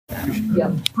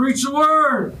Preach the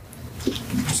word.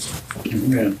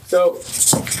 So,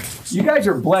 you guys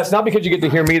are blessed, not because you get to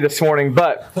hear me this morning,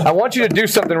 but I want you to do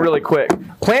something really quick.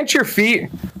 Plant your feet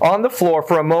on the floor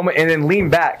for a moment and then lean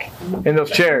back in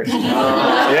those chairs.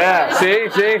 Yeah,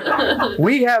 see?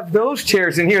 We have those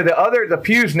chairs in here. The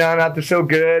pews, no, not so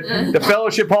good. The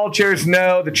fellowship hall chairs,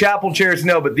 no. The chapel chairs,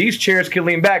 no. But these chairs can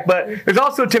lean back. But there's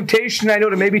also a temptation, I know,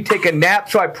 to maybe take a nap.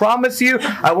 So I promise you,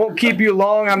 I won't keep you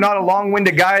long. I'm not a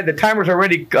long-winded guy. The timer's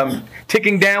already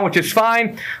ticking down, which is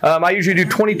fine. I usually do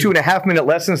 22.5-minute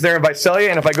lessons there in Visalia,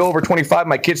 and if I go over 25,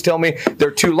 my kids tell me they're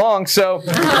too long, so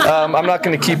I'm not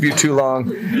going to keep you too long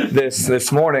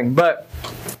this morning. But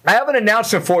I have an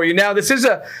announcement for you. Now, this is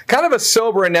a kind of a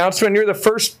sober announcement. You're the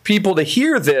first people to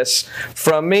hear this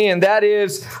from me, and that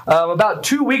is about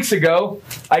 2 weeks ago,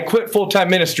 I quit full-time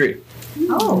ministry.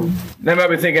 Oh. They might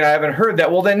be thinking, I haven't heard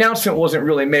that. Well, the announcement wasn't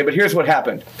really made, but here's what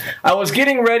happened. I was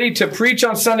getting ready to preach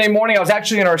on Sunday morning. I was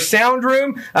actually in our sound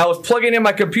room. I was plugging in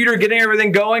my computer, getting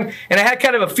everything going, and I had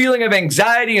kind of a feeling of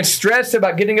anxiety and stress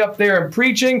about getting up there and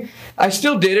preaching. I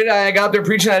still did it. I got there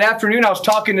preaching that afternoon. I was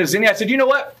talking to Zinni. I said, you know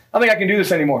what? I don't think I can do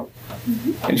this anymore.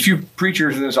 And a few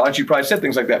preachers in this audience, you probably said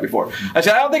things like that before. I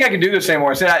said, I don't think I can do this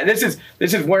anymore. I said,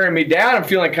 this is wearing me down. I'm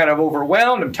feeling kind of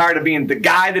overwhelmed. I'm tired of being the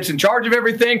guy that's in charge of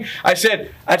everything. I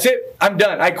said, that's it. I'm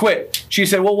done. I quit. She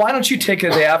said, well, why don't you take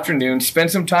the afternoon,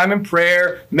 spend some time in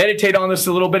prayer, meditate on this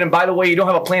a little bit. And by the way, you don't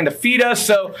have a plan to feed us,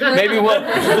 so maybe we'll.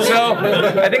 So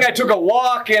I think I took a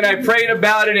walk and I prayed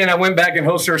about it, and I went back and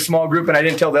hosted a small group, and I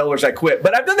didn't tell the elders I quit.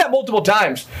 But I've done that multiple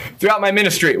times throughout my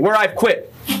ministry where I've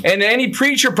quit. And any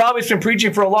preacher probably has been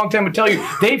preaching for a long time will tell you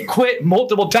they've quit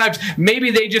multiple times. Maybe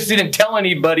they just didn't tell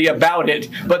anybody about it,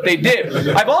 but they did.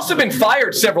 I've also been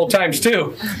fired several times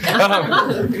too.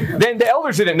 Then the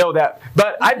elders didn't know that.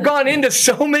 But I've gone into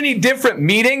so many different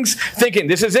meetings thinking,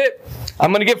 this is it.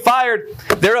 I'm going to get fired.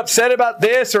 They're upset about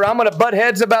this, or I'm going to butt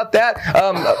heads about that.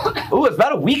 It was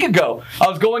about a week ago. I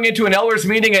was going into an elders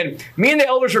meeting, and me and the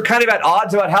elders were kind of at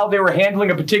odds about how they were handling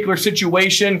a particular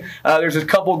situation. There's a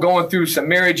couple going through some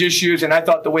marriage issues, and I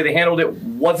thought the way they handled it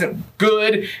wasn't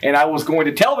good, and I was going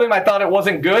to tell them I thought it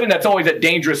wasn't good, and that's always a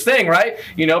dangerous thing, right?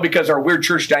 You know, because our weird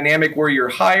church dynamic where you're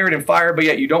hired and fired, but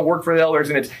yet you don't work for the elders,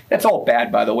 and that's all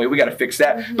bad, by the way. We got to fix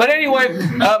that. But anyway,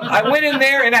 I went in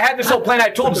there, and I had this whole plan. I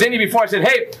told Zinni before, I said,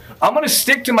 hey, I'm going to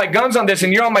stick to my guns on this,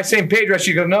 and you're on my same page.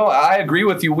 She goes, no, I agree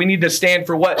with you. We need to stand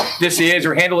for what this is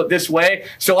or handle it this way.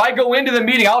 So I go into the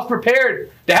meeting. I was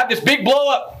prepared to have this big blow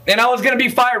up, and I was going to be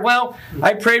fired. Well,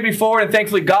 I prayed before, and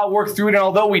thankfully God worked through it. And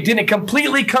although we didn't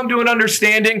completely come to an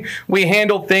understanding, we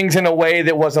handled things in a way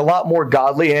that was a lot more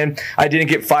godly, and I didn't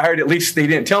get fired. At least they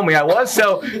didn't tell me I was.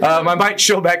 So I might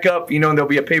show back up, and there'll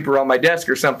be a paper on my desk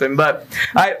or something. But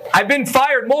I've been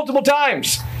fired multiple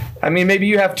times. I mean, maybe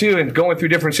you have too, and going through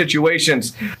different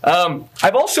situations.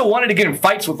 I've also wanted to get in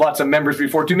fights with lots of members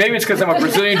before too. Maybe it's because I'm a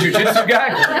Brazilian Jiu-Jitsu guy.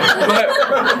 But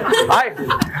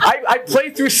I play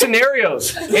through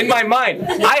scenarios in my mind.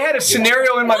 I had a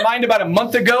scenario in my mind about a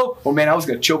month ago. Oh man, I was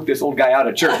going to choke this old guy out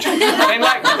of church, and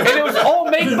it was all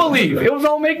make-believe. It was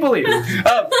all make-believe.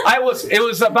 It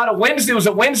was about a Wednesday. It was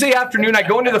a Wednesday afternoon. I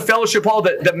go into the fellowship hall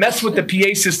to mess with the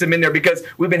PA system in there because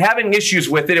we've been having issues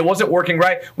with it. It wasn't working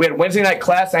right. We had Wednesday night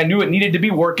class. I knew it needed to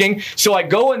be working. So I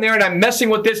go in there and I'm messing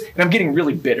with this, and I'm getting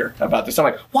really bitter about this. I'm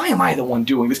like, why am I the one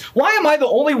doing this? Why am I the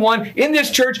only one in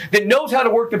this church that knows how to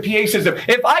work the PA system?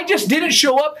 If I just didn't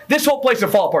show up, this whole place would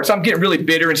fall apart. So I'm getting really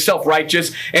bitter and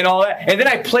self-righteous and all that. And then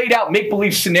I played out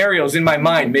make-believe scenarios in my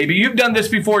mind. Maybe you've done this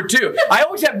before too. I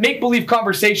always have make-believe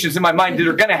conversations in my mind that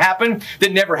are going to happen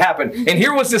that never happen. And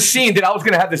here was the scene that I was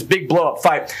going to have this big blow-up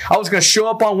fight. I was going to show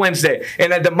up on Wednesday,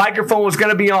 and the microphone was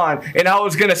going to be on, and I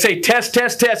was going to say, test,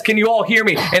 test, test. Can you all hear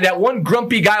me? And that one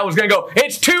grumpy guy was going to go,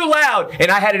 it's too loud. And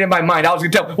I had it in my mind. I was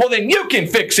going to tell him, well, then you can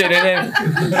fix it. And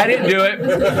then I didn't do it.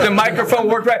 The microphone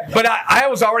worked right. But I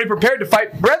was already prepared to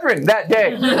fight brethren that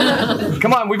day.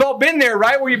 Come on, we've all been there,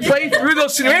 right? Where you play through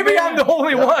those scenarios. Maybe I'm the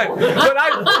only one. But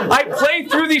I play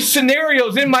through these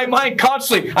scenarios in my mind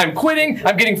constantly. I'm quitting.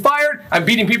 I'm getting fired. I'm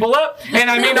beating people up.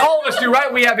 And I mean, all of us do,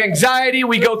 right? We have anxiety.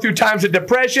 We go through times of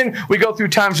depression. We go through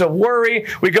times of worry.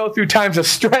 We go through times of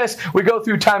stress. We go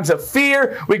through times of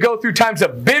fear. We go through times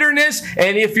of bitterness.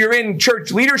 And if you're in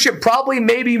church leadership, probably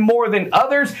maybe more than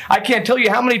others. I can't tell you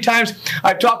how many times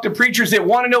I've talked to preachers that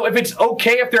want to know if it's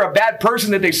okay if they're a bad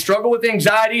person, that they struggle with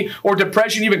anxiety or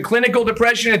depression, even clinical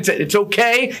depression. It's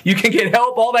okay. You can get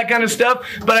help, all that kind of stuff.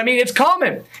 But I mean, it's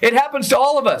common. It happens to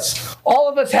all of us. All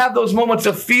of us have those moments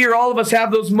of fear. All of us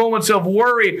have those moments of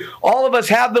worry. All of us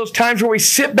have those times where we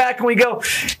sit back and we go,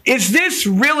 is this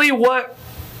really what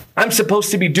I'm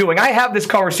supposed to be doing. I have this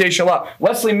conversation a lot.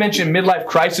 Wesley mentioned midlife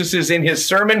crises in his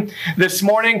sermon this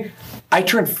morning. I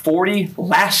turned 40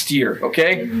 last year,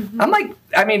 okay? I'm like,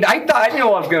 I thought I didn't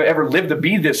know I was going to ever live to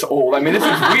be this old. This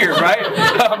is weird,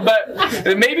 right?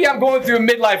 But maybe I'm going through a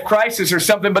midlife crisis or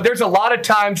something, but there's a lot of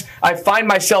times I find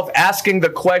myself asking the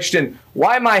question,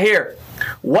 why am I here?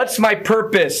 What's my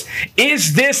purpose?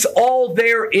 Is this all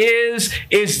there is?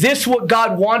 Is this what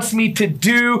God wants me to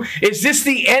do? Is this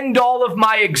the end all of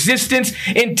my existence?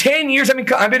 In 10 years,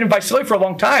 I've been in Visalia for a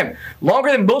long time,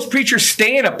 longer than most preachers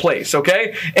stay in a place,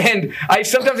 okay? And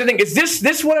sometimes I think, is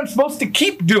this what I'm supposed to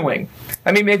keep doing?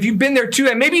 Have you been there too?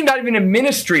 And maybe not even in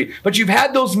ministry, but you've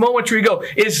had those moments where you go,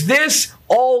 is this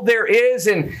all there is?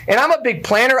 And I'm a big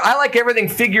planner. I like everything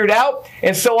figured out.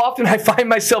 And so often I find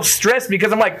myself stressed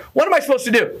because I'm like, what am I supposed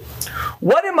to do?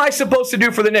 What am I supposed to do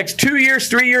for the next 2 years,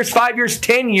 3 years, 5 years,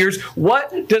 10 years?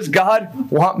 What does God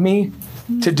want me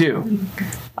to do?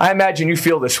 I imagine you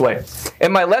feel this way.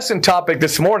 And my lesson topic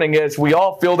this morning is we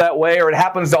all feel that way, or it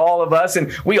happens to all of us.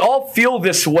 And we all feel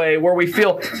this way where we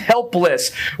feel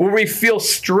helpless, where we feel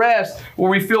stressed,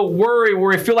 where we feel worried,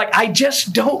 where we feel like I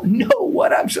just don't know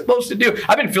what I'm supposed to do.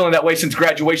 I've been feeling that way since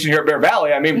graduation here at Bear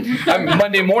Valley.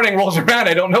 Monday morning rolls around.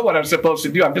 I don't know what I'm supposed to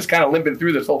do. I'm just kind of limping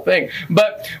through this whole thing.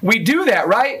 But we do that,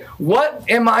 right? What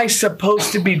am I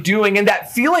supposed to be doing? And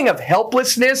that feeling of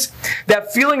helplessness,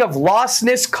 that feeling of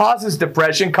lostness causes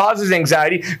depression, causes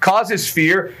anxiety, causes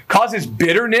fear, causes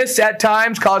bitterness at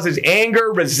times, causes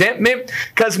anger, resentment.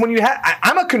 Because when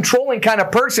I'm a controlling kind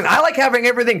of person. I like having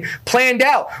everything planned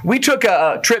out. We took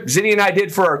a trip, Zinni and I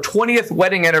did, for our 20th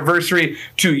wedding anniversary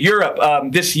to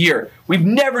Europe this year. We've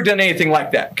never done anything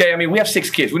like that. Okay, we have 6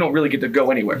 kids. We don't really get to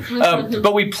go anywhere.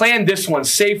 But we planned this one,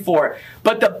 saved for it.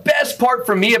 But the best part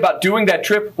for me about doing that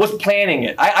trip was planning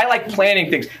it. I like planning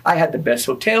things. I had the best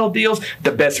hotel deals,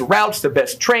 the best routes, the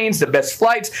best trains, the best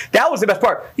flights. That was the best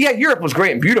part. Yeah, Europe was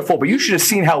great and beautiful, but you should have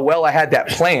seen how well I had that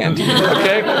planned.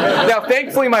 Okay? Now,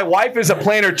 thankfully, my wife is a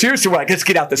planner too, so we're like, let's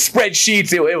get out the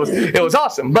spreadsheets. It was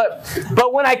awesome. But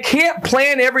when I can't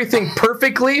plan everything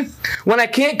perfectly, when I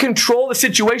can't control the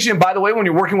situation, and by the way, when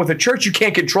you're working with a church, you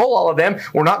can't control all of them.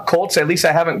 We're not cults. At least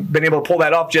I haven't been able to pull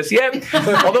that off just yet.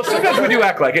 Although sometimes we do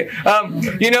act like it.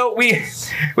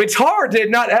 It's hard to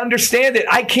not understand that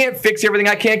I can't fix everything.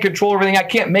 I can't control everything. I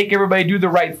can't make everybody do the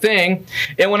right thing.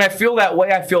 And when I feel that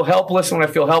way, I feel helpless. And when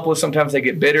I feel helpless, sometimes I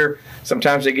get bitter.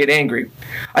 Sometimes I get angry.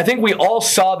 I think we all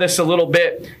saw this a little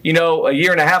bit, a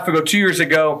year and a half ago, 2 years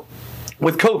ago,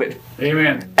 with COVID.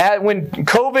 Amen. When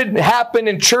COVID happened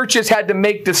and churches had to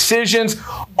make decisions,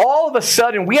 all of a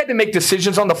sudden we had to make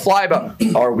decisions on the fly about,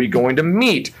 are we going to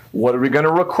meet? What are we going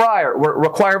to require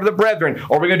of the brethren?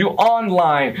 Are we going to do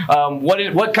online? And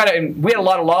we had a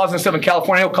lot of laws and stuff in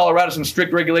California. Colorado, some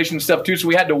strict regulation and stuff too, so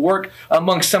we had to work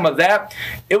amongst some of that.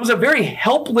 It was a very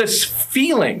helpless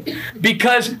feeling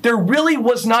because there really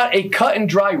was not a cut and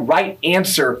dry right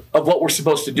answer of what we're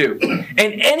supposed to do.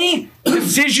 And any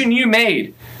decision you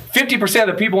made, 50% of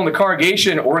the people in the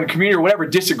congregation or in the community or whatever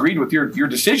disagreed with your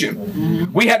decision.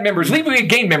 Mm-hmm. We had members leave. We had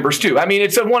gained members too.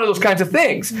 It's one of those kinds of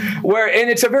things and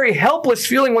it's a very helpless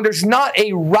feeling when there's not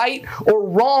a right or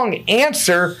wrong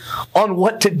answer on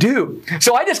what to do.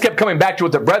 So I just kept coming back to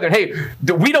with the brethren, hey,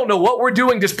 we don't know what we're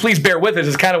doing. Just please bear with us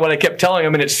is kind of what I kept telling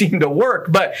them, and it seemed to work.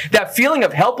 But that feeling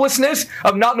of helplessness,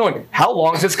 of not knowing how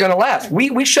long is this going to last.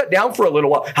 We shut down for a little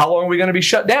while. How long are we going to be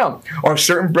shut down? Are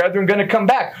certain brethren going to come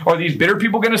back? Are these bitter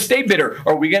people going to stay bitter?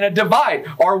 Are we going to divide?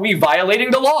 Are we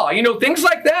violating the law? Things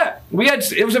like that.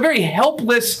 It was a very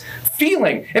helpless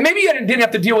feeling. And maybe you didn't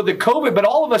have to deal with the COVID, but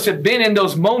all of us have been in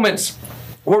those moments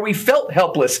where we felt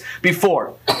helpless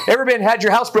before. Ever had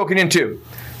your house broken into?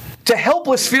 It's a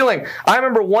helpless feeling. I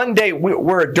remember one day,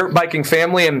 we're a dirt biking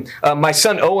family, and my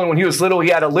son Owen, when he was little, he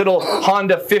had a little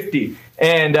Honda 50.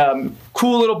 And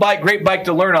cool little bike, great bike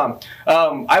to learn on.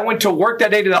 I went to work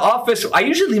that day to the office. I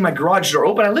usually leave my garage door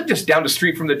open. I live just down the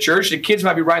street from the church. The kids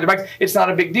might be riding their bikes. It's not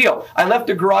a big deal. I left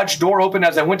the garage door open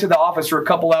as I went to the office for a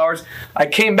couple hours. I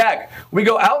came back. We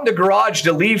go out in the garage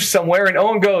to leave somewhere, and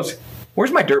Owen goes,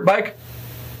 "Where's my dirt bike?"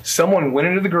 Someone went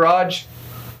into the garage,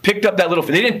 picked up that little,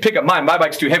 they didn't pick up mine. My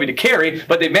bike's too heavy to carry,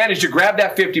 but they managed to grab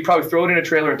that 50, probably throw it in a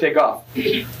trailer and take off.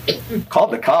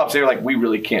 Called the cops. They were like, we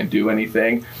really can't do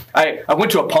anything. I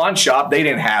went to a pawn shop. They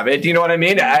didn't have it. You know what I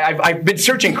mean? I've been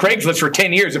searching Craigslist for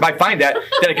 10 years. If I find that,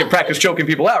 then I can practice choking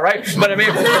people out, right? But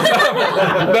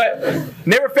but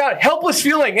never found it. Helpless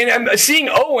feeling. And I'm seeing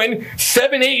Owen,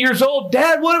 7, 8 years old.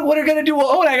 Dad, what are you going to do? Well,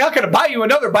 Owen, I'm not going to buy you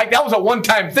another bike. That was a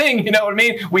one-time thing. You know what I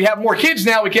mean? We have more kids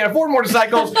now. We can't afford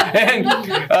motorcycles.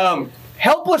 And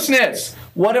helplessness.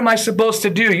 What am I supposed to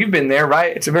do? You've been there,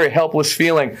 right? It's a very helpless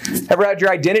feeling. Ever had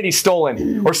your identity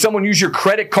stolen or someone use your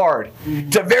credit card?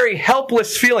 It's a very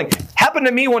helpless feeling. Happened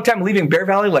to me one time leaving Bear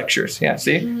Valley Lectures. Yeah,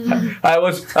 see? I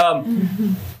was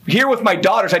here with my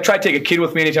daughters. I try to take a kid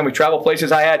with me anytime we travel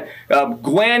places. I had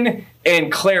Gwen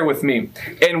and Claire with me.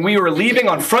 And we were leaving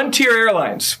on Frontier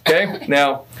Airlines. Okay?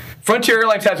 Now, Frontier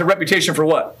Airlines has a reputation for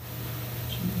what?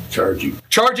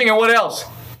 Charging and what else?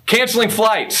 Canceling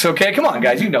flights, okay? Come on,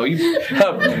 guys, you know.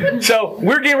 So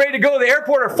we're getting ready to go to the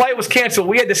airport. Our flight was canceled.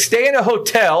 We had to stay in a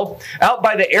hotel out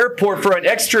by the airport for an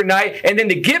extra night. And then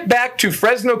to get back to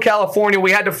Fresno, California,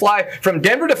 we had to fly from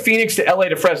Denver to Phoenix to LA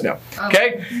to Fresno,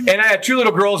 okay? And I had two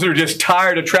little girls that were just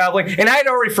tired of traveling. And I had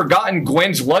already forgotten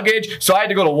Gwen's luggage, so I had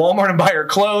to go to Walmart and buy her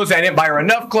clothes. I didn't buy her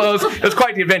enough clothes. It was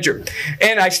quite the adventure.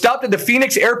 And I stopped at the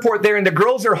Phoenix airport there, and the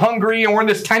girls are hungry, and we're in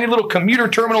this tiny little commuter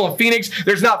terminal in Phoenix.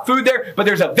 There's not food there, but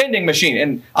there's a vending machine.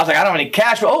 And I was like, I don't have any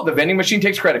cash. But, the vending machine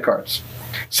takes credit cards.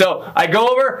 So I go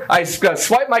over, I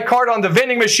swipe my card on the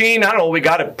vending machine. I don't know, we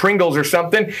got at Pringles or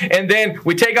something. And then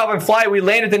we take off and fly. We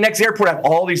land at the next airport. I have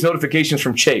all these notifications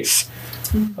from Chase.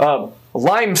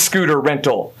 Lime scooter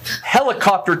rental,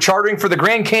 helicopter chartering for the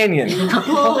Grand Canyon.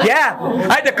 Yeah,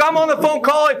 I had to come on the phone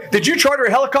calling. Did you charter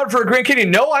a helicopter for the Grand Canyon?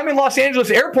 No, I'm in Los Angeles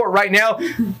airport right now.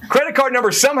 Credit card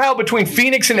number somehow between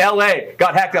Phoenix and LA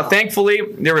got hacked out. Thankfully,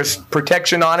 there was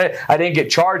protection on it. I didn't get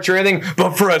charged or anything,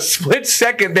 but for a split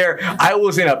second there, I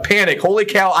was in a panic. Holy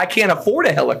cow, I can't afford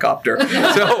a helicopter. So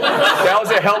that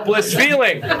was a helpless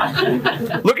feeling.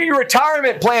 Look at your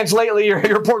retirement plans lately,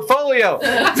 your portfolio.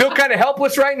 Feel kind of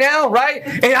helpless right now, right?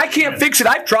 And I can't fix it.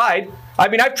 I've tried.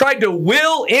 I've tried to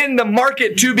will in the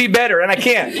market to be better, and I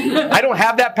can't. I don't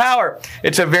have that power.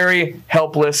 It's a very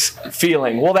helpless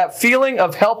feeling. Well, that feeling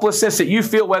of helplessness that you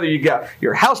feel, whether you got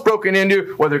your house broken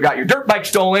into, whether you got your dirt bike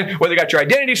stolen, whether you got your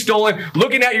identity stolen,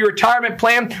 looking at your retirement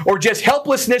plan, or just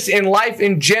helplessness in life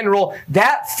in general,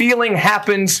 that feeling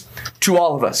happens to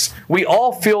all of us. We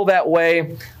all feel that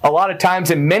way a lot of times,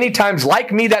 and many times,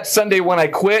 like me that Sunday when I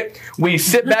quit, we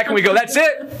sit back and we go, that's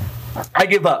it. I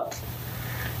give up.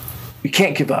 We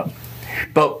can't give up.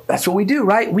 But that's what we do,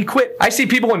 right? We quit. I see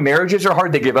people when marriages are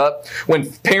hard, they give up. When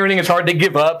parenting is hard, they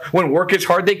give up. When work is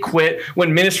hard, they quit.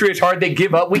 When ministry is hard, they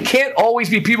give up. We can't always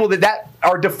be people that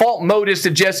our default mode is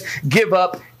to just give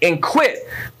up and quit.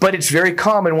 But it's very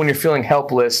common when you're feeling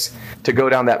helpless to go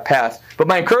down that path. But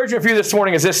my encouragement for you this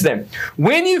morning is this then.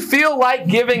 When you feel like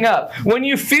giving up, when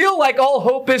you feel like all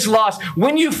hope is lost,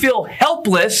 when you feel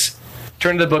helpless,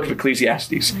 turn to the book of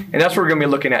Ecclesiastes. And that's what we're going to be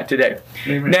looking at today.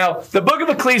 Amen. Now, the book of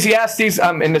Ecclesiastes,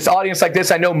 in this audience like this,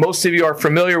 I know most of you are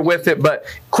familiar with it, but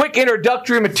quick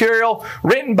introductory material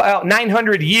written about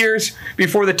 900 years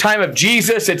before the time of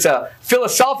Jesus. It's a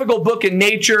philosophical book in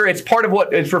nature. It's part of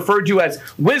what is referred to as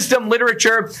wisdom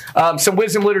literature. Some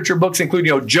wisdom literature books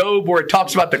include, Job, where it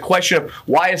talks about the question of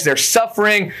why is there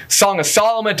suffering. Song of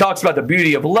Solomon talks about the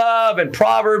beauty of love, and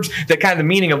Proverbs, the kind of the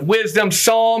meaning of wisdom.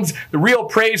 Psalms, the real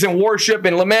praise and worship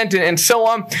and lament and so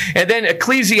on. And then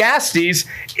Ecclesiastes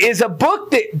is a book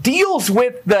that deals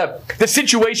with the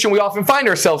situation we often find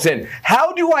ourselves in.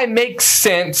 How do I make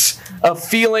sense of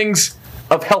feelings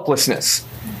of helplessness?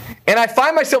 And I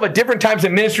find myself at different times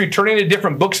in ministry turning to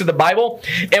different books of the Bible.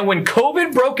 And when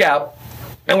COVID broke out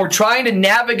and we're trying to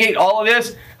navigate all of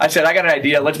this, I said, I got an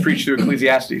idea. Let's preach through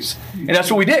Ecclesiastes. And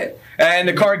that's what we did. And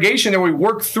the congregation, and we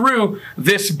worked through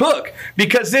this book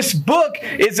because this book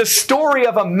is a story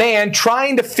of a man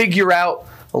trying to figure out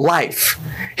life.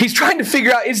 He's trying to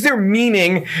figure out, is there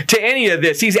meaning to any of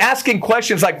this? He's asking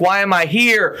questions like, why am I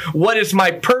here? What is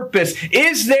my purpose?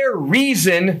 Is there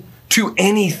reason to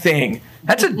anything?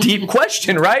 That's a deep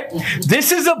question, right?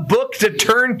 This is a book to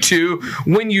turn to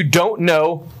when you don't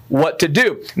know what to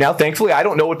do. Now, thankfully, I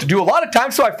don't know what to do a lot of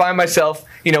times, so I find myself,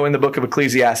 in the book of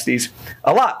Ecclesiastes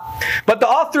a lot. But the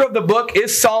author of the book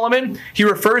is Solomon. He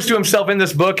refers to himself in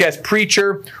this book as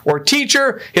preacher or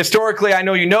teacher. Historically, I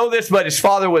know you know this, but his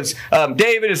father was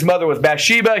David. His mother was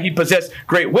Bathsheba. He possessed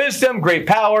great wisdom, great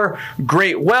power,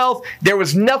 great wealth. There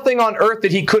was nothing on earth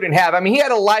that he couldn't have. He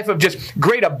had a life of just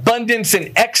great abundance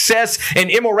and excess and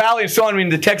immorality and so on.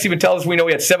 The text even tells us we know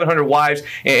he had 700 wives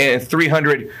and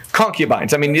 300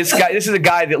 concubines. This is a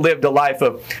guy that lived a life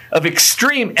of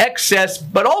extreme excess,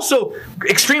 but also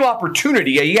extreme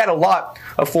opportunity. He had a lot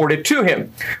afforded to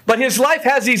him. But his life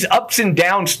has these ups and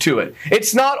downs to it.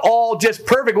 It's not all just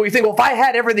perfect. Where you think, well, if I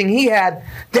had everything he had,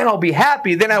 then I'll be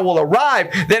happy. Then I will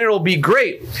arrive. Then it'll be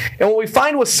great. And what we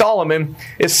find with Solomon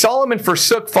is Solomon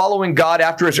forsook following God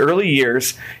after his early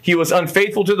years. He was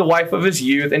unfaithful to the wife of his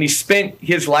youth, and he spent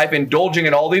his life indulging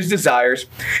in all these desires.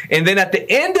 And then at the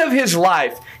end of his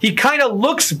life, he kind of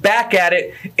looks back at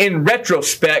it in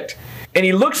retrospect, And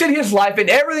he looks at his life and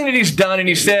everything that he's done, and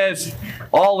he says,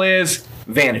 all is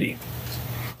vanity.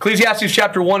 Ecclesiastes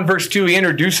chapter 1, verse 2, he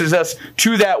introduces us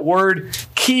to that word,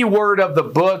 key word of the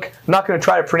book. I'm not going to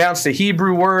try to pronounce the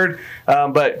Hebrew word,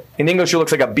 but in English it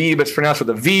looks like a B, but it's pronounced with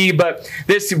a V. But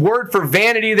this word for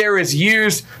vanity there is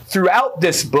used throughout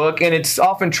this book, and it's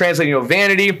often translated,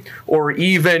 vanity or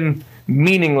even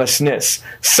meaninglessness.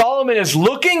 Solomon is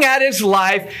looking at his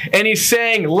life and he's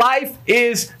saying life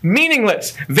is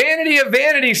meaningless. Vanity of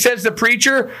vanity, says the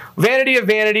preacher. Vanity of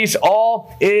vanities,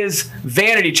 all is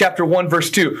vanity. Chapter 1, verse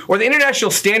 2. Or the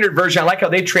International Standard Version, I like how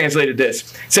they translated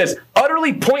this. It says,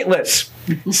 utterly pointless,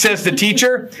 says the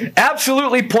teacher.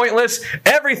 Absolutely pointless.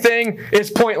 Everything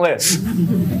is pointless.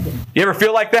 You ever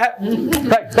feel like that?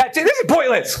 Like, that's it. This is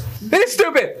pointless. This is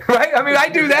stupid, right? I mean, I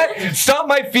do that. Stomp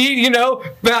my feet,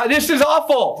 this is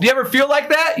awful. Do you ever feel like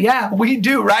that? Yeah, we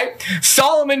do, right?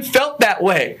 Solomon felt that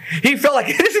way. He felt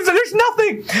like, there's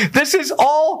nothing. This is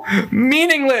all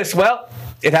meaningless. Well,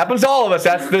 it happens to all of us.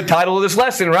 That's the title of this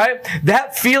lesson, right?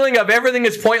 That feeling of everything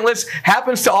is pointless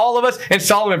happens to all of us. And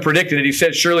Solomon predicted it. He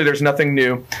said, surely there's nothing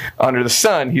new under the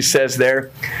sun, he says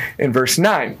there in verse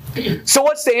 9. So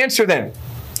what's the answer then?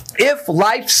 If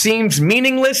life seems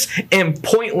meaningless and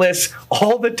pointless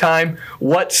all the time,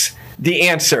 what's the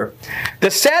answer? The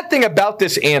sad thing about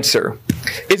this answer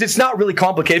is it's not really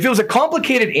complicated. If it was a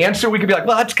complicated answer, we could be like,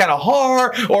 well, that's kind of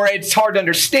hard, or it's hard to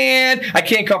understand, I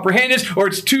can't comprehend this, or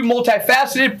it's too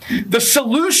multifaceted. The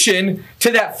solution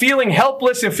to that feeling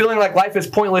helpless and feeling like life is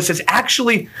pointless is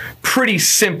actually pretty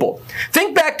simple.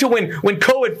 Think back to when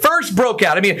COVID first broke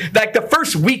out. I mean, like the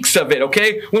first weeks of it,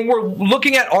 okay? When we're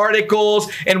looking at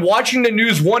articles and watching the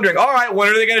news wondering, all right, when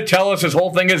are they going to tell us this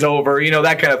whole thing is over?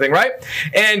 That kind of thing, right?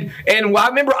 And I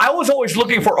remember I was always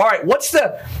looking for, all right, what's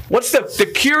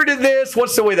the cure to this?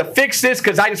 What's the way to fix this?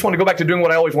 Because I just want to go back to doing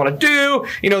what I always want to do,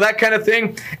 that kind of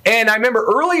thing. And I remember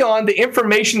early on, the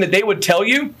information that they would tell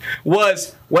you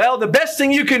was, well, the best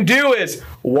thing you can do is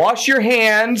wash your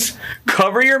hands,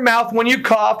 cover your mouth when you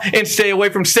cough, and stay away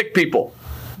from sick people.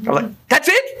 I was like, that's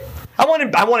it? I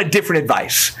wanted different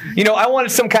advice. I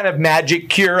wanted some kind of magic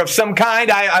cure of some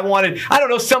kind. I wanted,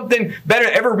 something better.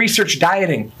 Ever research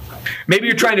dieting? Maybe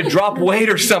you're trying to drop weight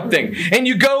or something, and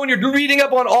you go and you're reading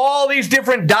up on all these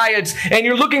different diets, and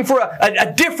you're looking for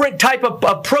a different type of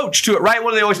approach to it, right? What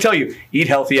do they always tell you? Eat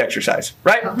healthy, exercise,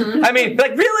 right? I mean,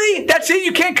 like, really? That's it?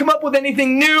 You can't come up with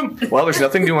anything new? Well, there's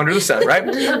nothing new under the sun, right?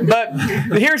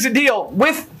 But here's the deal.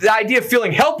 With the idea of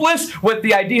feeling helpless, with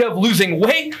the idea of losing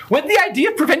weight, with the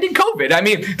idea of preventing COVID, I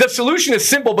mean, the solution is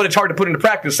simple, but it's hard to put into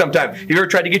practice sometimes. You ever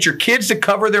tried to get your kids to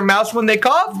cover their mouths when they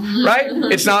cough, right?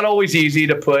 It's not always easy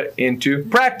to put into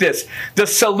practice. The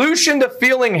solution to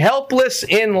feeling helpless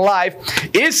in life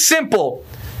is simple,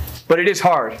 but it is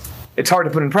hard. It's hard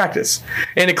to put in practice.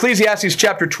 In Ecclesiastes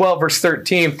chapter 12, verse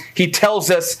 13, he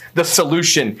tells us the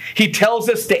solution. He tells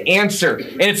us the answer.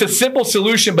 And it's a simple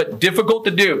solution, but difficult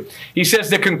to do. He says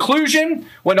the conclusion,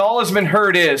 when all has been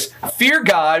heard, is fear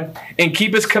God and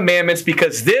keep his commandments,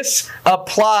 because this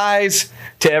applies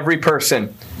to every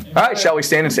person. All right, shall we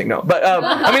stand and sing? No. But,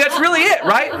 that's really it,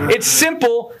 right? It's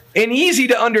simple and easy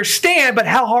to understand, but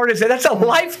how hard is that? That's a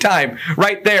lifetime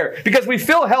right there. Because we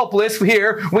feel helpless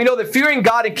here. We know that fearing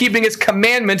God and keeping his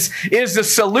commandments is the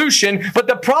solution. But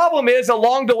the problem is,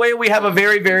 along the way, we have a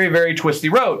very, very, very twisty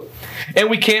road. And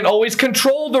we can't always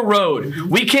control the road.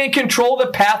 We can't control the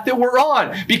path that we're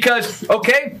on. Because,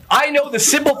 okay, I know the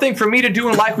simple thing for me to do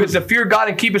in life is to fear God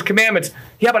and keep his commandments.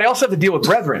 Yeah, but I also have to deal with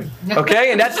brethren.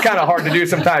 Okay? And that's kind of hard to do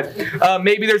sometimes.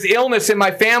 Maybe there's illness in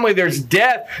my family. There's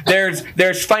death.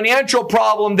 There's financial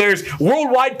problem. There's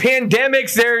worldwide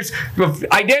pandemics. There's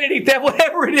identity theft,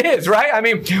 whatever it is, right? I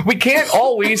mean, we can't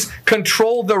always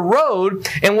control the road.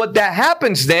 And what that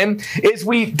happens then is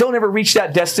we don't ever reach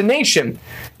that destination.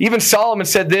 Even Solomon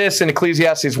said this in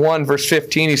Ecclesiastes 1, verse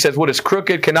 15. He says, what is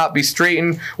crooked cannot be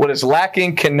straightened. What is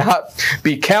lacking cannot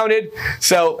be counted.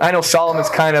 So I know Solomon's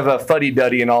kind of a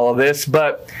fuddy-duddy in all of this,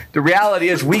 but the reality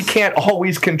is we can't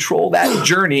always control that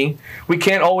journey. We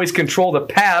can't always control the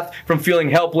path from feeling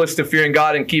helpless to fearing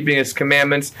God and keeping his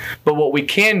commandments. But what we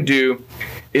can do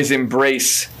is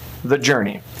embrace the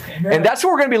journey. And that's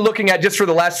what we're going to be looking at just for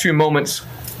the last few moments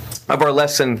of our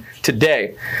lesson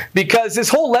today. Because this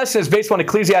whole lesson is based on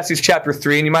Ecclesiastes chapter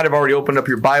 3, and you might have already opened up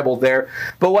your Bible there.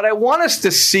 But what I want us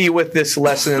to see with this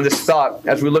lesson and this thought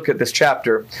as we look at this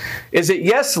chapter is that,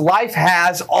 yes, life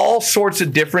has all sorts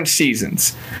of different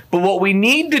seasons. But what we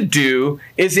need to do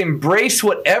is embrace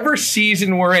whatever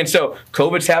season we're in. So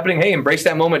COVID's happening. Hey, embrace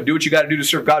that moment. Do what you got to do to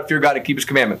serve God, fear God, and keep his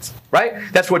commandments. Right?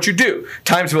 That's what you do.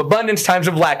 Times of abundance, times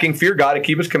of lacking, fear God and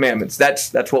keep his commandments.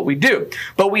 That's what we do.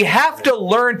 But we have to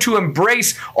learn to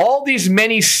embrace all these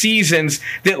many seasons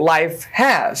that life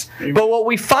has. But what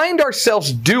we find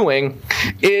ourselves doing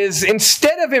is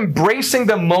instead of embracing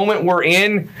the moment we're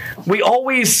in, we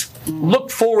always look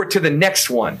forward to the next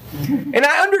one. And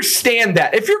I understand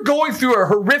that. If you're going through a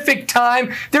horrific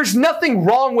time, there's nothing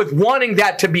wrong with wanting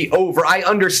that to be over. I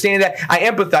understand that. I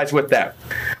empathize with that.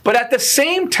 But at the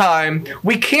same time,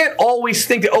 we can't always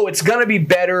think that, oh, it's going to be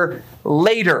better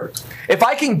later. If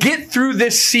I can get through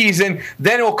this season,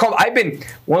 then it will come. I've been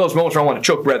one of those moments where I want to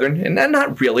choke brethren, and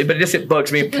not really, but it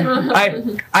bugs me.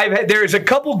 There's a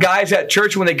couple guys at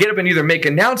church when they get up and either make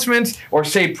announcements or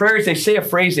say prayers, they say a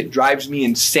phrase that drives me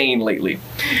insane lately.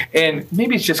 And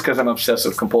maybe it's just because I'm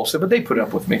obsessive compulsive, but they put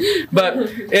up with me. But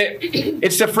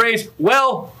it's the phrase,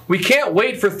 well, we can't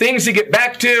wait for things to get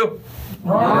back to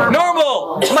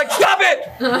normal. I'm like, stop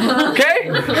it. Okay?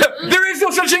 There is no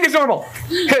such thing as normal.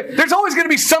 There's always going to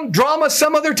be some drama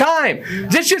some other time.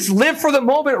 Let's just live for the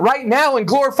moment right now and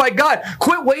glorify God.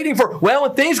 Quit waiting for, well,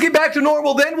 when things get back to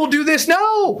normal, then we'll do this.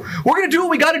 No. We're going to do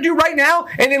what we got to do right now,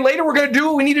 and then later we're going to do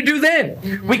what we need to do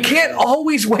then. We can't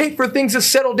always wait for things to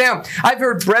settle down. I've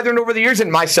heard brethren over the years,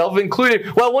 and myself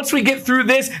included, well, once we get through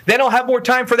this, then I'll have more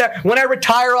time for that. When I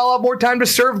retire, I'll have more time to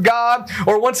serve God.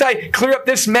 Or once I clear up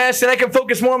this mess, then I can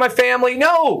focus more on my family.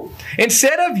 No.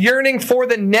 Instead of yearning for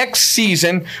the next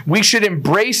season, we should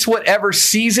embrace whatever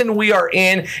season we are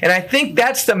in. And I think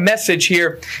that's the message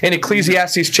here in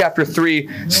Ecclesiastes chapter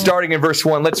 3, starting in verse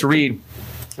 1. Let's read.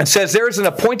 It says, there is an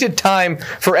appointed time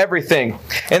for everything,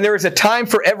 and there is a time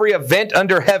for every event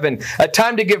under heaven, a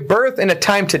time to give birth and a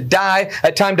time to die,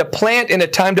 a time to plant and a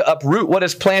time to uproot what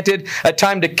is planted, a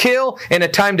time to kill and a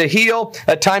time to heal,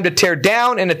 a time to tear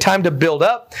down and a time to build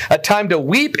up, a time to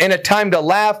weep and a time to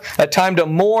laugh, a time to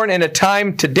mourn and a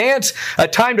time to dance, a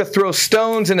time to throw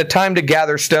stones and a time to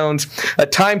gather stones, a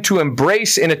time to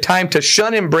embrace and a time to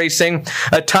shun embracing,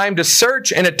 a time to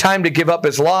search and a time to give up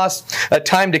as lost, a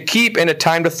time to keep and a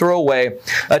time to throw away,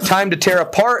 a time to tear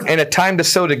apart and a time to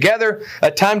sew together, a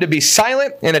time to be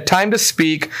silent and a time to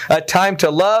speak, a time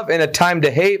to love and a time to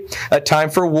hate, a time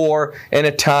for war and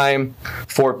a time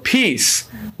for peace.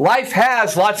 Life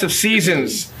has lots of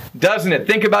seasons, doesn't it?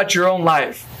 Think about your own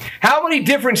life. How many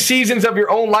different seasons of your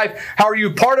own life are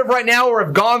you part of right now or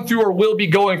have gone through or will be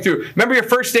going through? Remember your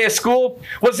first day of school?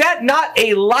 Was that not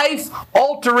a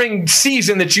life-altering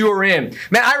season that you were in?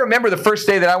 Man, I remember the first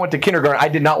day that I went to kindergarten. I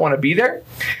did not want to be there.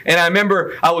 And I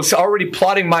remember I was already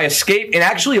plotting my escape. And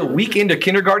actually a week into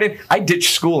kindergarten, I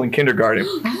ditched school in kindergarten.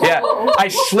 Yeah, I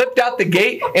slipped out the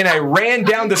gate and I ran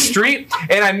down the street.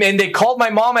 And they called my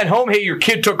mom at home. Hey, your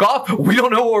kid took off. We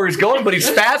don't know where he's going, but he's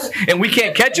fast and we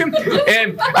can't catch him.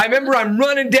 And I remember I'm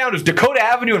running down to Dakota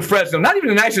Avenue in Fresno, not even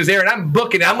the nicest area, and I'm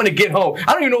booking it. I'm going to get home.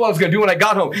 I don't even know what I was going to do when I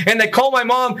got home. And they called my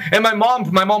mom, and my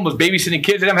mom was babysitting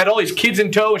kids, and I had all these kids in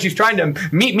tow, and she's trying to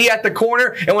meet me at the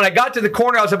corner. And when I got to the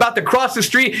corner, I was about to cross the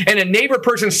street, and a neighbor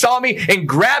person saw me and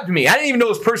grabbed me. I didn't even know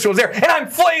this person was there. And I'm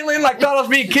flailing like thought I was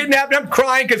being kidnapped, and I'm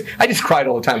crying because I just cried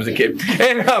all the time as a kid.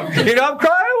 And, I'm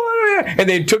crying. And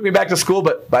they took me back to school,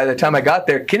 but by the time I got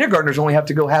there, kindergartners only have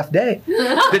to go half day.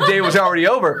 The day was already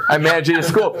over. I managed it at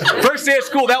school. First day of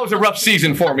school, that was a rough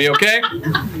season for me, okay?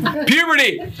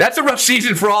 Puberty, that's a rough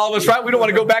season for all of us, right? We don't want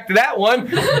to go back to that one.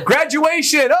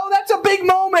 Graduation, oh, that's a big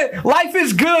moment. Life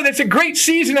is good. It's a great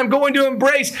season I'm going to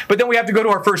embrace. But then we have to go to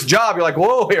our first job. You're like,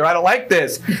 whoa, here, I don't like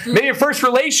this. Maybe your first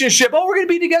relationship, oh, we're going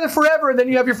to be together forever. And then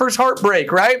you have your first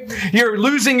heartbreak, right? You're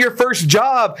losing your first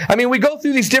job. I mean, we go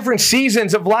through these different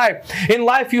seasons of life. In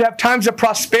life, you have times of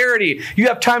prosperity. You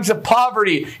have times of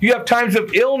poverty. You have times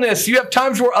of illness. You have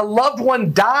times where a loved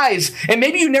one dies. And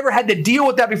maybe you never had to deal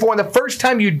with that before. And the first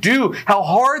time you do, how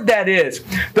hard that is.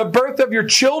 The birth of your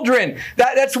children,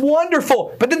 that's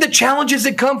wonderful. But then the challenges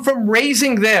that come from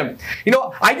raising them.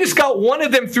 I just got one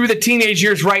of them through the teenage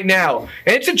years right now.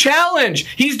 And it's a challenge.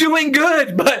 He's doing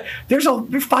good, but there's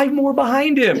 5 more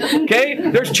behind him.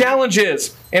 Okay? There's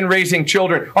challenges in raising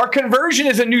children. Our conversion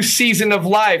is a new season of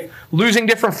life. Losing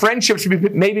different friendships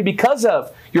maybe because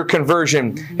of your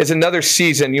conversion is another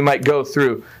season you might go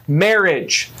through.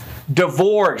 Marriage,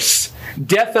 divorce,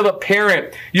 death of a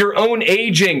parent, your own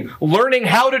aging, learning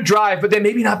how to drive, but then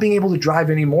maybe not being able to drive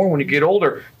anymore when you get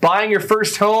older, buying your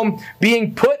first home,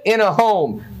 being put in a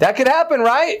home. That could happen,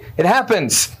 right? It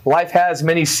happens. Life has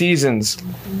many seasons.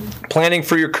 Planning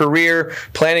for your career,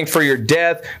 planning for your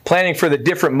death, planning for the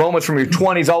different moments from your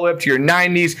 20s all the way up to your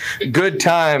 90s, good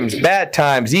times, bad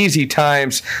times, easy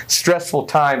times, stressful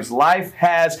times. Life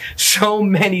has so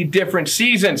many different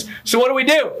seasons. So what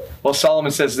do? Well,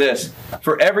 Solomon says this,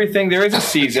 for everything there is a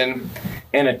season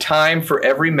and a time for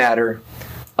every matter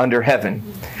under heaven.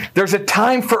 There's a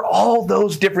time for all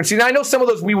those differences. And I know some of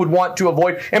those we would want to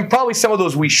avoid, and probably some of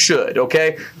those we should,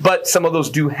 okay? But some of those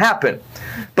do happen.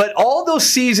 But all those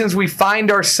seasons we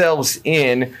find ourselves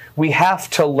in, we have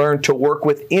to learn to work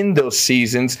within those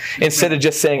seasons instead of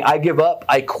just saying, I give up,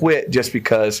 I quit, just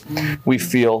because we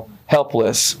feel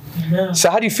helpless. Yeah. So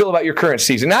how do you feel about your current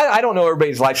season? I don't know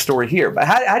everybody's life story here, but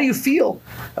how do you feel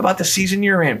about the season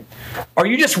you're in? Are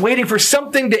you just waiting for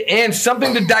something to end,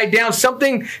 something to die down,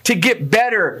 something to get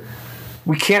better?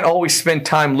 We can't always spend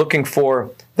time looking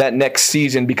for that next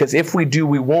season, because if we do,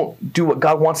 we won't do what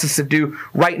God wants us to do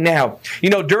right now. You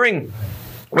know,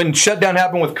 when shutdown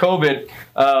happened with COVID,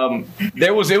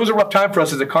 it was a rough time for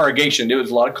us as a congregation. There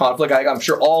was a lot of conflict. I'm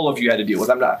sure all of you had to deal with.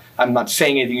 I'm not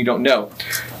saying anything you don't know,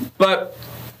 but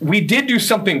we did do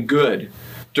something good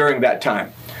during that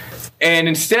time. And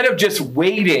instead of just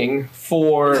waiting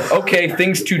for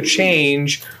things to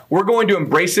change, we're going to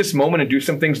embrace this moment and do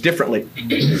some things differently.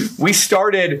 We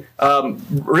started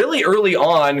really early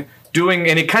on doing,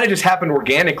 and it kind of just happened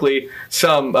organically,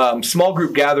 some small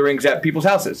group gatherings at people's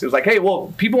houses. It was like, hey,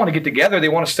 well, people want to get together. They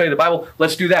want to study the Bible.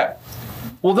 Let's do that.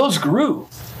 Well, those grew.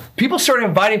 People started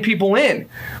inviting people in.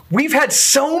 We've had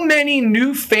so many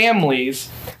new families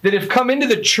that have come into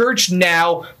the church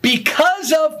now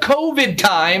because of COVID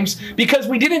times, because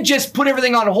we didn't just put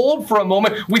everything on hold for a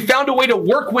moment. We found a way to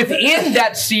work within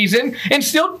that season and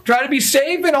still try to be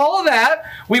safe and all of that.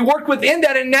 We worked within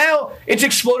that, and now it's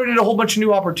exploded into a whole bunch of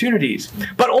new opportunities.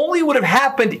 But only would have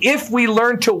happened if we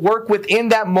learned to work within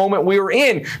that moment we were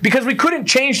in, because we couldn't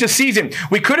change the season.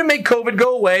 We couldn't make COVID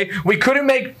go away. We couldn't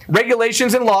make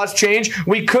regulations and laws change.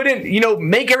 We couldn't,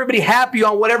 make everybody happy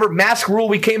on whatever mask rule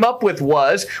we came up with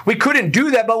was. We couldn't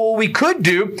do that, but what we could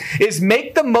do is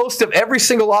make the most of every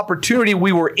single opportunity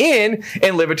we were in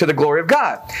and live it to the glory of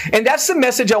God. And that's the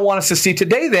message I want us to see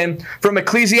today then from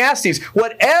Ecclesiastes.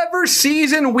 Whatever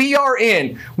season we are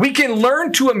in, we can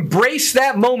learn to embrace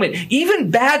that moment.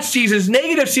 Even bad seasons,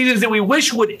 negative seasons that we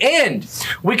wish would end,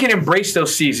 we can embrace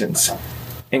those seasons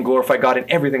and glorify God in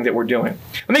everything that we're doing.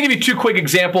 Let me give you two quick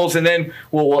examples, and then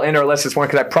we'll end our lesson this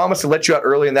morning, because I promised to let you out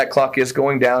early, and that clock is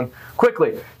going down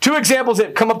quickly. Two examples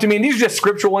that come up to me, and these are just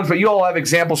scriptural ones, but you all have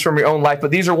examples from your own life,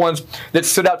 but these are ones that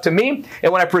stood out to me.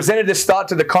 And when I presented this thought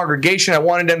to the congregation, I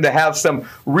wanted them to have some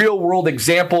real-world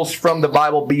examples from the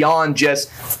Bible beyond just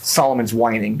Solomon's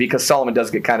whining, because Solomon does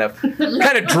get kind of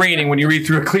draining when you read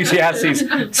through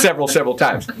Ecclesiastes several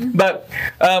times. But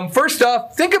first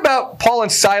off, think about Paul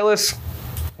and Silas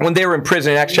when they were in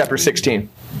prison in Acts chapter 16.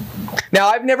 Now,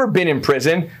 I've never been in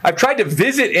prison. I've tried to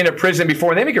visit in a prison before,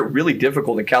 and they make it really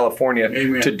difficult in California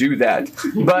to do that.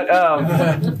 But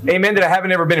amen that I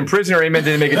haven't ever been in prison, or amen that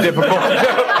they make it difficult.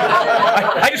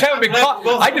 I just haven't been caught.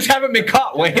 I just haven't been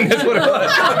caught, Wayne. That's what it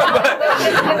was.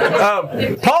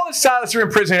 But, Paul and Silas are in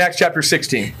prison in Acts chapter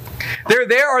 16. They're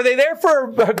there. Are they there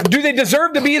for, do they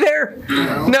deserve to be there?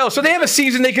 No. So they have a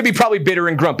season they could be probably bitter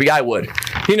and grumpy. I would.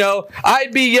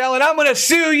 I'd be yelling, I'm going to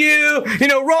sue you,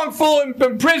 wrongful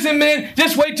imprisonment.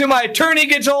 Just wait till my attorney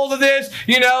gets hold of this.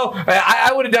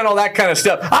 I would have done all that kind of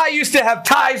stuff. I used to have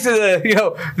ties to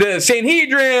the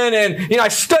Sanhedrin, and, I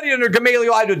studied under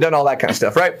Gamaliel. I'd have done all that kind of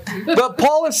stuff, right? But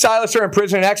Paul and Silas are in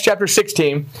prison in Acts chapter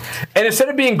 16. And instead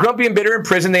of being grumpy and bitter in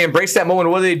prison, they embrace that moment.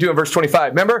 What do they do in verse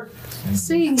 25? Remember?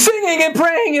 Singing and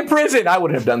praying in prison. I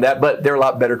wouldn't have done that, but they're a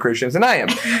lot better Christians than I am.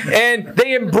 And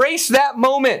they embraced that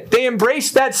moment. They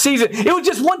embraced that season. It was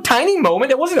just one tiny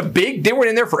moment. It wasn't a big, they weren't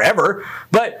in there forever.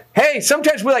 But hey,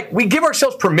 sometimes we give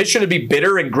ourselves permission to be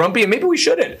bitter and grumpy, and maybe we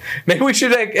shouldn't. Maybe we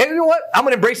should, hey, you know what? I'm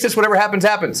going to embrace this. Whatever happens,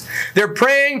 happens. They're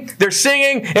praying, they're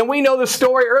singing, and we know the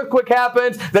story. Earthquake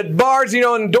happens, the bars,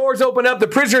 and doors open up, the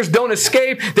prisoners don't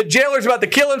escape, the jailer's about to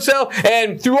kill himself,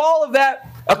 and through all of that,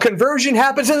 a conversion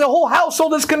happens, and the whole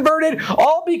household is converted,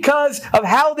 all because of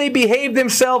how they behaved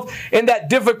themselves in that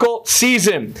difficult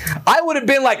season. I would have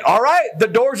been like, all right, the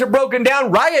doors are broken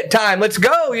down, riot time, let's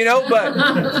go,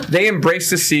 but they embraced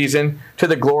the season to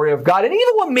the glory of God. And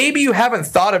even what maybe you haven't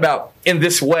thought about in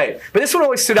this way, but this one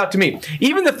always stood out to me.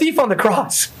 Even the thief on the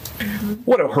cross.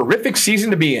 What a horrific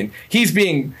season to be in. He's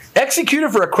being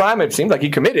executed for a crime it seems like he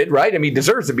committed, right? He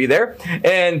deserves to be there.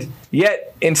 And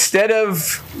yet, instead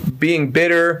of being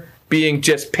bitter, being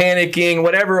just panicking,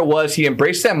 whatever it was, he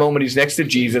embraced that moment. He's next to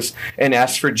Jesus and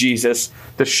asked for Jesus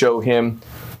to show him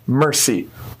mercy.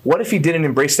 What if he didn't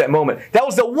embrace that moment? That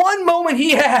was the one moment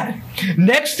he had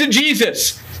next to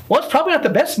Jesus. Well, it's probably not the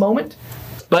best moment,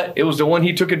 but it was the one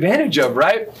he took advantage of,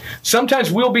 right?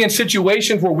 Sometimes we'll be in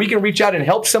situations where we can reach out and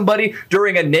help somebody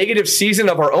during a negative season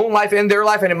of our own life and their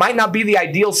life, and it might not be the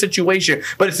ideal situation,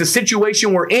 but it's the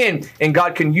situation we're in, and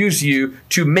God can use you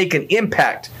to make an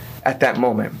impact at that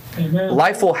moment. Amen.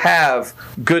 Life will have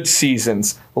good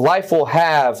seasons. Life will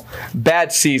have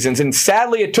bad seasons. And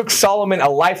sadly, it took Solomon a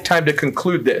lifetime to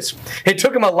conclude this. It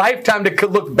took him a lifetime to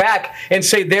look back and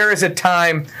say there is a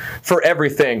time for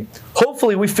everything.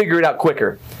 Hopefully, we figure it out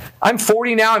quicker. I'm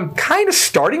 40 now. I'm kind of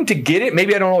starting to get it.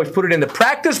 Maybe I don't always put it into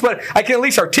practice, but I can at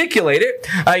least articulate it,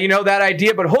 that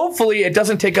idea. But hopefully it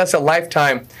doesn't take us a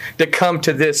lifetime to come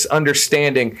to this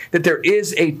understanding that there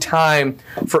is a time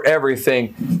for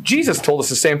everything. Jesus told us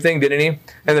the same thing, didn't he?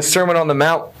 In the Sermon on the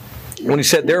Mount, when he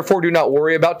said, "Therefore do not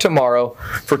worry about tomorrow,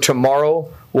 for tomorrow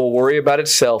will worry about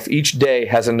itself. Each day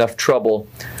has enough trouble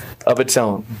of its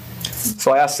own."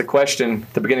 So I asked the question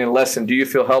at the beginning of the lesson, do you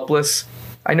feel helpless?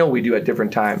 I know we do at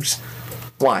different times.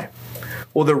 Why?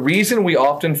 Well, the reason we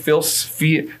often feel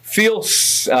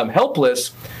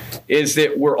helpless is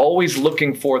that we're always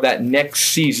looking for that next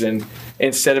season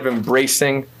instead of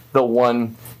embracing the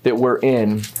one that we're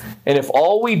in. And if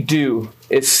all we do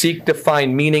is seek to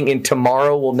find meaning in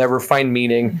tomorrow, we'll never find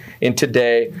meaning in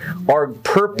today. Our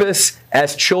purpose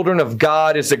as children of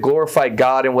God is to glorify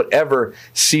God in whatever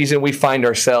season we find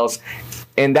ourselves.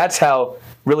 And that's how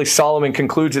really Solomon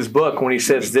concludes his book when he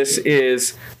says this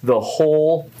is the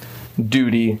whole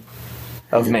duty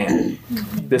of man.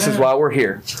 This is why we're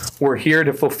here. We're here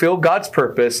to fulfill God's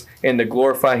purpose and to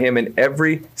glorify Him in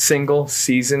every single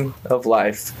season of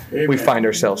life we find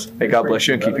ourselves. May God bless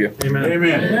you and keep you. Amen.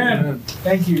 Amen.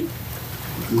 Thank you.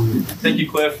 Thank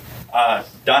you, Cliff.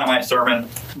 Dynamite sermon.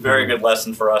 Very good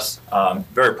lesson for us.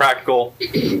 Very practical,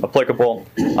 applicable.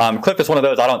 Cliff is one of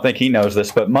those, I don't think he knows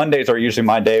this, but Mondays are usually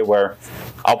my day where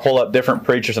I'll pull up different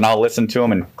preachers and I'll listen to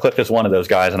them, and Cliff is one of those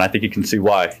guys, and I think you can see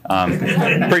why.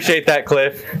 Appreciate that,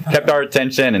 Cliff. Kept our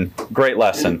attention, and great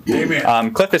lesson.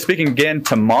 Cliff is speaking again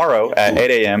tomorrow at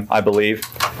 8 a.m., I believe.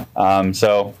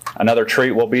 So another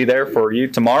treat will be there for you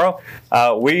tomorrow.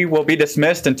 We will be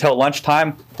dismissed until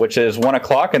lunchtime, which is 1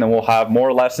 o'clock, and then we'll have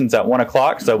more lessons at 1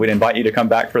 o'clock, so we'd invite you to come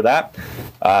back for that.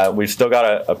 We've still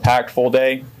got a packed full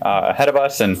day ahead of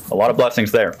us and a lot of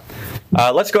blessings there.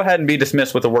 Let's go ahead and be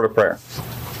dismissed with a word of prayer.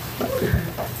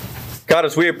 God,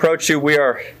 as we approach you, we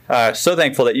are so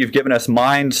thankful that you've given us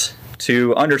minds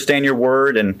to understand your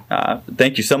word, and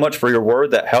thank you so much for your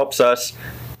word that helps us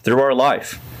through our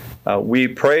life. We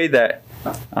pray that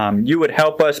you would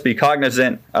help us be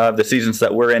cognizant of the seasons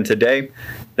that we're in today,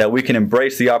 that we can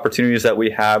embrace the opportunities that we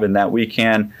have, and that we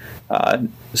can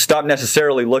stop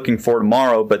necessarily looking for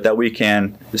tomorrow, but that we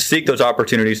can seek those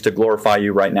opportunities to glorify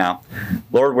you right now.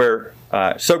 Lord, we're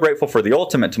so grateful for the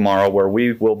ultimate tomorrow where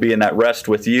we will be in that rest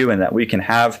with you and that we can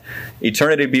have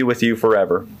eternity be with you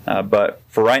forever. But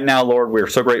for right now, Lord, we're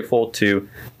so grateful to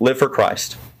live for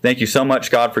Christ. Thank you so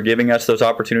much, God, for giving us those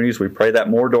opportunities. We pray that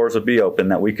more doors would be open,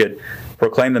 that we could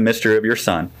proclaim the mystery of your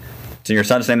Son. It's in your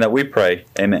Son's name that we pray.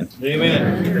 Amen.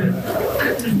 Amen.